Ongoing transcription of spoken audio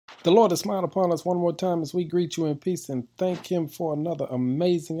The Lord has smiled upon us one more time as we greet you in peace and thank Him for another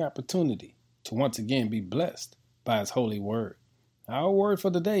amazing opportunity to once again be blessed by His holy word. Our word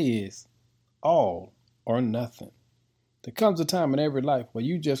for the day is all or nothing. There comes a time in every life where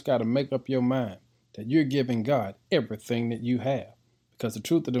you just got to make up your mind that you're giving God everything that you have. Because the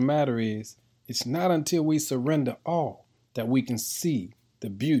truth of the matter is, it's not until we surrender all that we can see the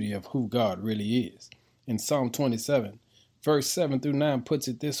beauty of who God really is. In Psalm 27, verse 7 through 9 puts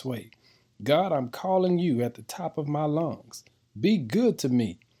it this way: God, I'm calling you at the top of my lungs. Be good to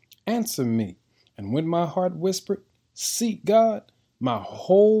me. Answer me. And when my heart whispered, seek God, my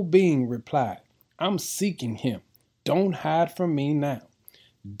whole being replied, I'm seeking Him. Don't hide from me now.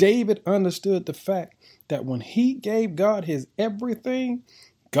 David understood the fact that when he gave God his everything,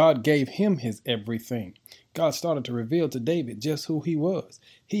 God gave him his everything. God started to reveal to David just who he was.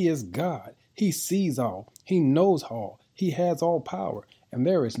 He is God. He sees all. He knows all. He has all power. And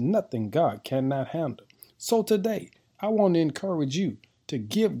there is nothing God cannot handle. So today, I want to encourage you to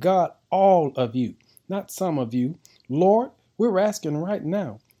give God all of you, not some of you. Lord, we're asking right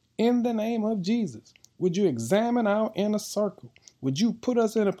now, in the name of Jesus, would you examine our inner circle? Would you put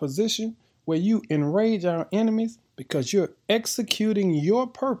us in a position where you enrage our enemies because you're executing your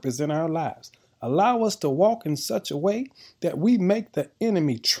purpose in our lives? Allow us to walk in such a way that we make the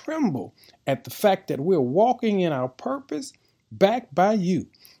enemy tremble at the fact that we're walking in our purpose backed by you.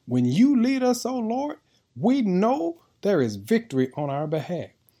 When you lead us, oh Lord, we know there is victory on our behalf.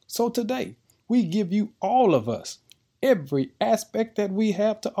 So today, we give you all of us. Every aspect that we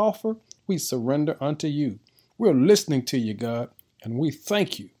have to offer, we surrender unto you. We're listening to you, God, and we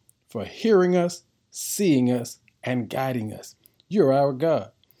thank you for hearing us, seeing us, and guiding us. You're our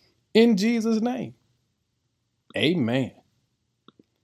God. In Jesus' name, amen.